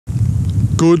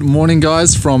Good morning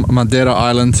guys from Madeira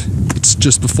Island. It's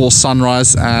just before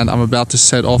sunrise and I'm about to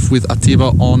set off with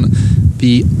Atiba on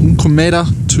the Encumeada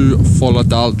to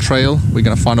Folhadal trail. We're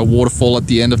going to find a waterfall at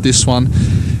the end of this one.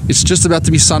 It's just about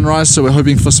to be sunrise, so we're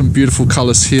hoping for some beautiful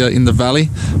colors here in the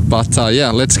valley. But yeah,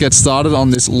 let's get started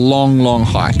on this long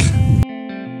hike.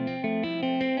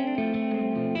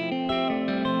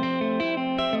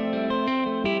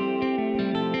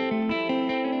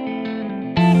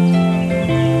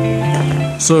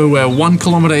 So we're 1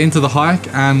 kilometer into the hike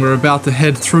and we're about to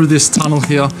head through this tunnel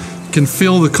here. You can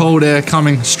feel the cold air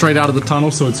coming straight out of the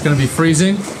tunnel, so it's going to be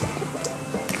freezing.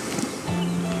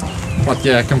 But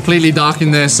yeah, completely dark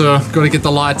in there, so got to get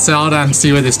the lights out and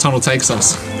see where this tunnel takes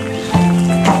us.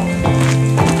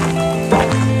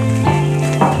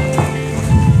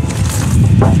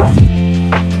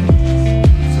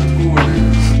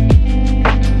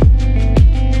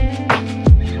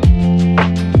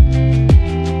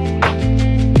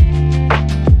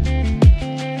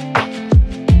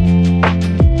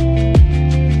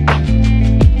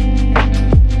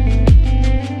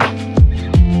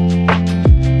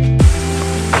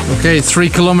 Okay, 3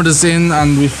 kilometers in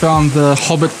and we found the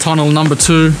Hobbit tunnel number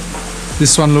 2.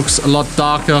 This one looks a lot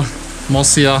darker,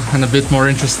 mossier and a bit more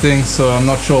interesting, so I'm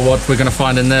not sure what we're gonna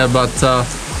find in there, but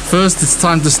first it's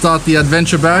time to start the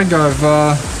adventure bag. I've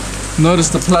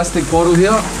noticed a plastic bottle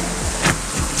here.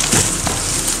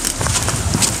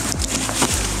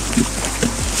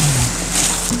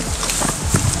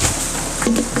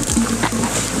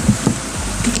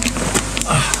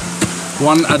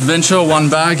 One adventure, one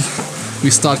bag. We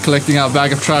start collecting our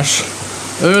bag of trash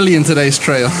early in today's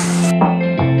trail.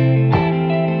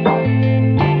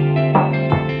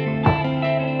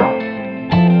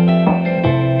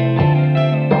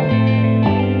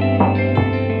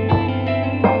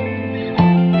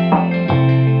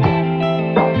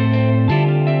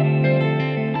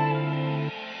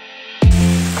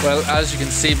 Well, as you can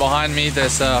see behind me,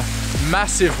 there's a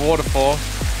massive waterfall.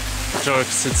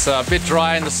 Jokes, it's a bit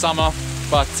dry in the summer,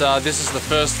 but this is the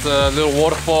first little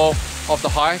waterfall of the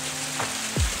hike.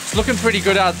 It's looking pretty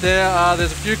good out there.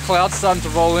 There's a few clouds starting to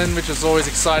roll in, which is always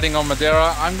exciting on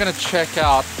Madeira. I'm gonna check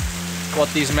out what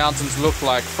these mountains look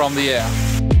like from the air.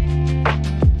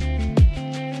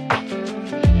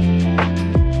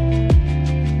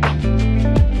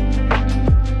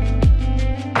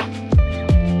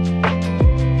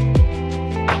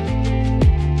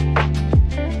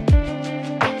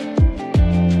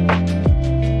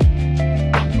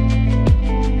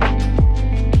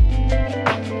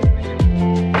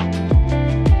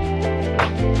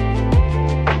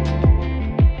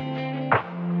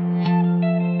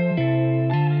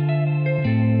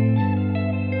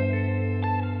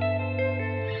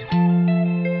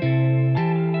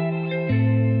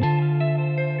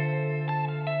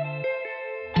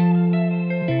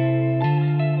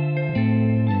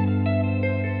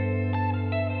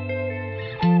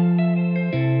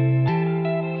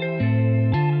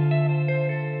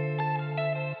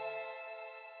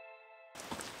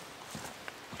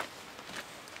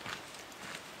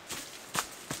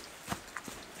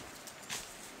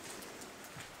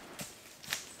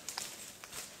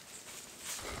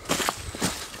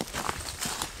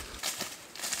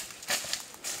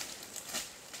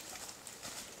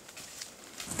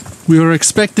 We were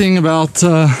expecting about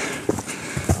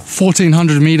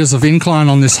 1400 meters of incline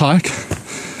on this hike,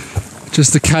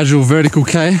 just a casual vertical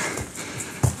K,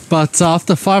 but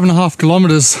after 5.5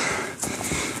 kilometers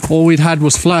all we'd had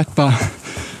was flat, but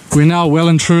we're now well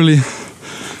and truly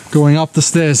going up the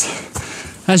stairs,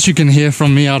 as you can hear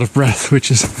from me out of breath, which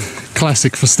is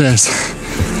classic for stairs.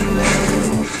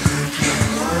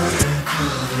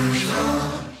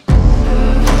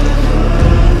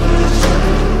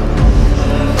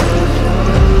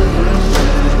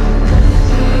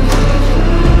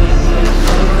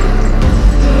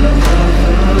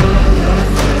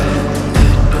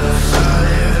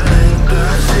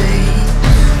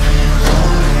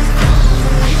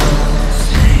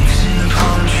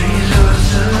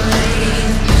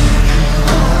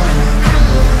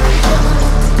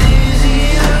 Dizzy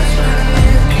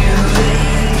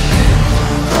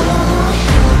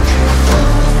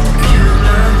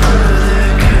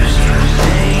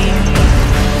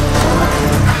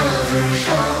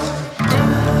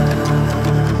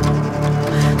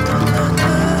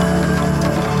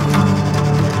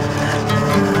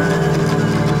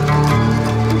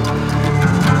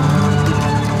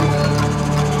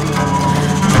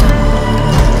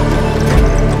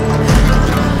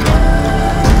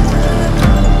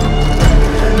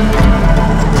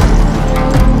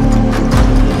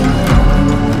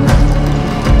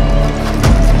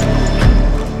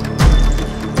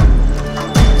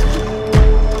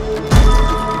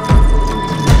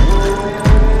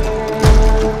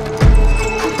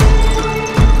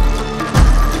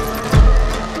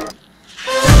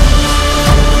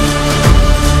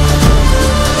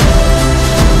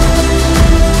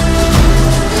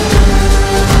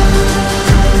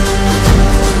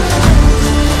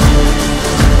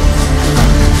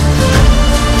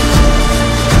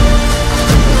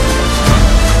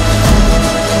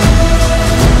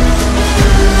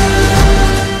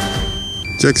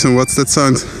Jackson, what's that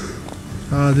sound?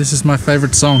 This is my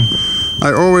favorite song.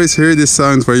 I always hear this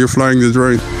sound while you're flying the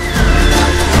drone.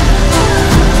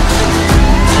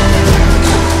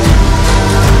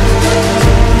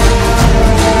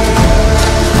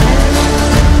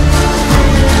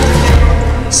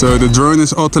 So the drone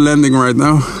is auto-landing right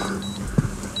now.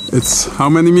 It's how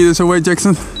many meters away,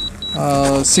 Jackson?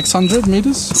 600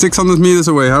 meters. 600 meters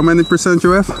away. How many percent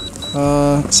you have?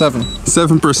 7.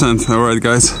 7%. Alright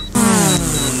guys.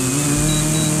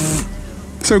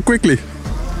 So quickly.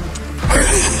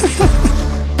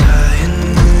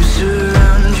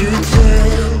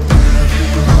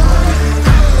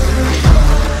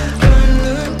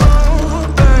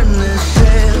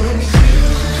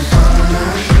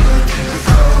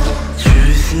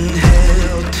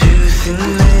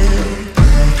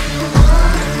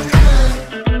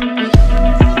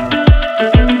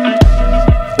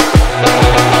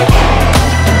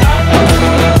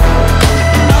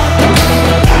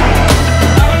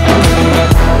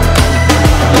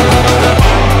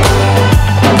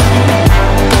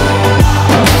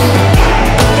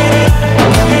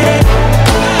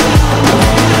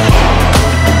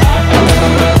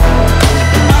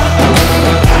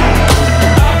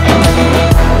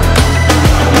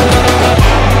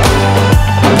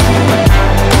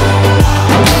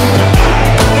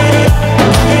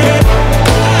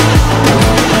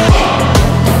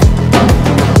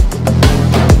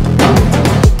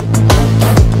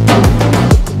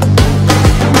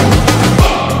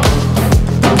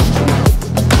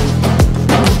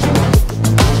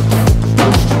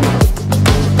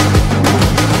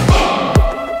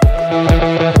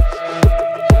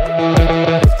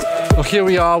 Here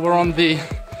we are, we're on the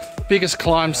biggest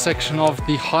climb section of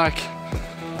the hike.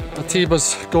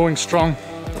 Atiba's going strong.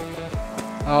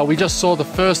 We just saw the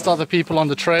first other people on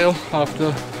the trail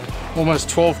after almost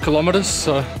 12 kilometers,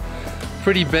 so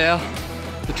pretty bare.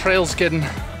 The trail's getting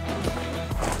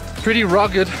pretty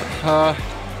rugged,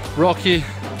 rocky,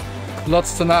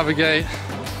 lots to navigate,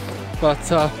 but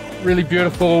really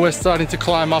beautiful. We're starting to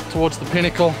climb up towards the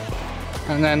pinnacle,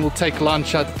 and then we'll take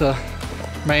lunch at the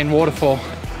main waterfall.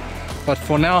 But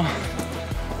for now,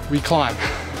 we climb.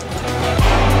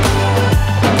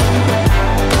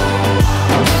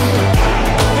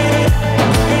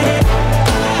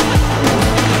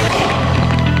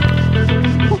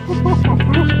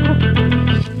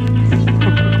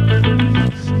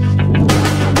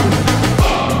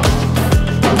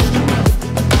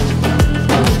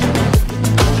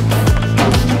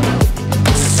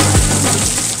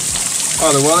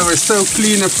 Oh, the water is so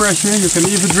clean and fresh here, you can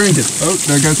even drink it. Oh,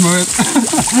 there goes my head.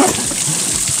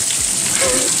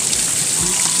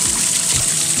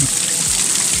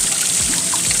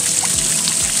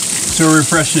 So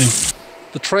refreshing.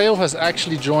 The trail has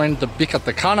actually joined the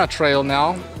Bikatakana trail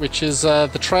now, which is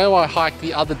the trail I hiked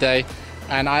the other day,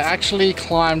 and I actually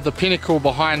climbed the pinnacle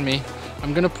behind me.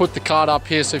 I'm gonna put the card up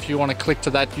here, so if you want to click to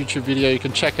that YouTube video, you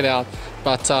can check it out.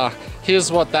 But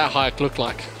here's what that hike looked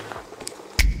like.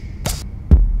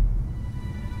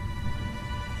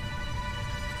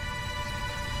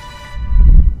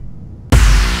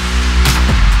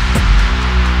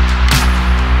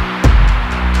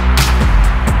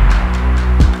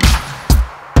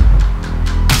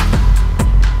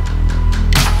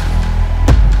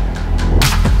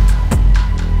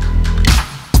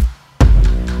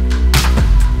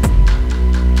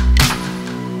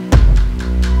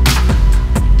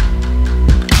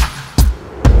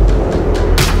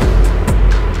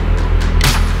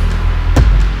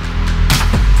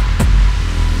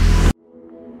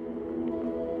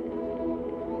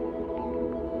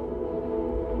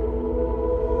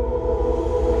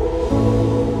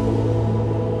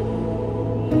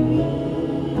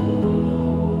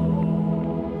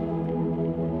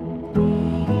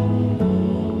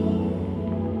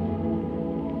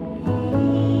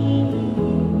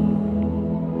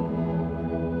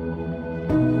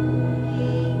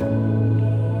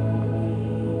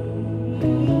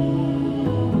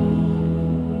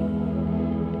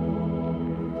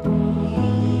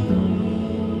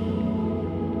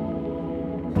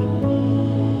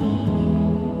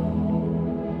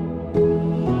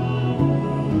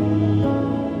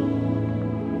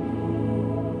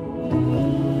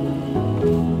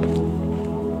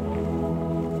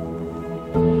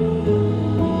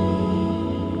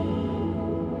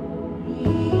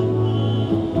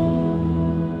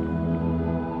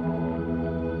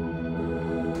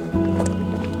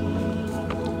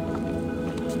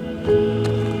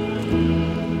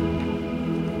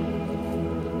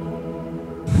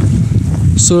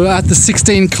 So at the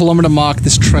 16-kilometer mark,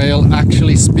 this trail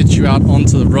actually spits you out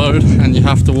onto the road, and you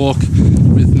have to walk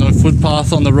with no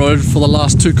footpath on the road for the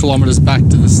last 2 kilometers back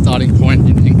to the starting point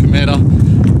in Encumeada.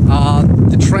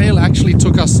 The trail actually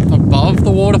took us above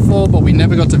the waterfall, but we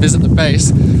never got to visit the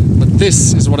base. But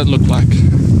this is what it looked like.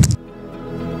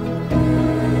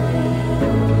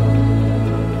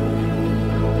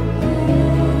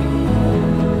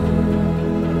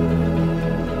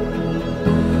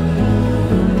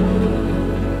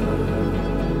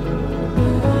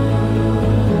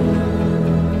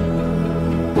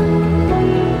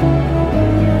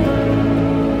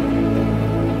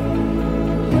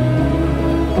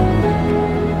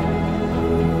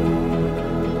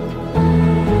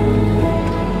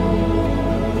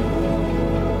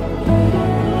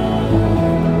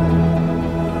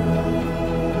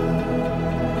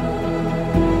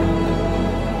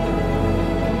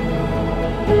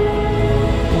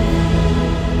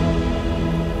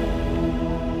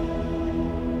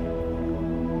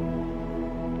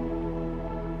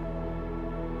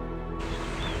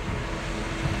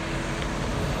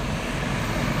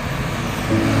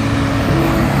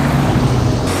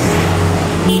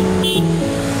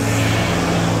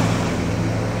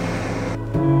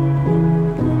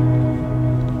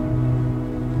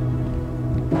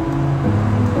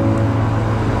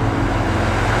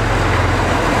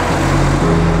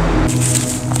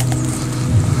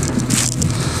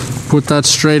 Put that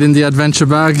straight in the adventure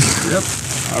bag. Yep,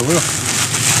 I will.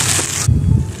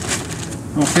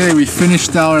 Okay, we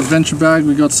finished our adventure bag.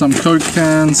 We got some Coke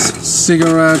cans,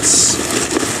 cigarettes,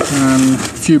 and a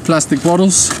few plastic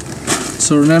bottles.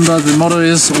 So remember, the motto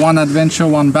is one adventure,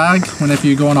 one bag. Whenever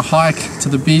you go on a hike to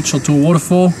the beach or to a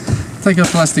waterfall, take a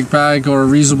plastic bag or a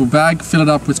reusable bag, fill it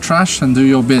up with trash and do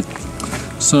your bit.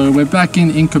 So we're back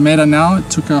in Encumeada now. It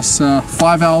took us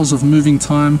 5 hours of moving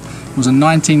time. It was a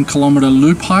 19-kilometer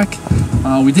loop hike.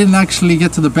 We didn't actually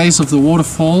get to the base of the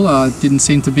waterfall. It didn't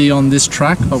seem to be on this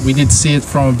track, but we did see it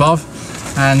from above.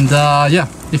 And yeah,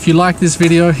 if you like this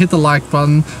video, hit the like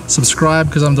button, subscribe,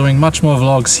 because I'm doing much more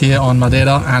vlogs here on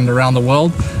Madeira and around the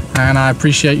world. And I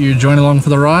appreciate you joining along for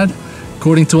the ride.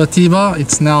 According to Atiba,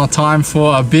 it's now time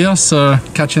for a beer, so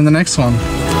catch you in the next one.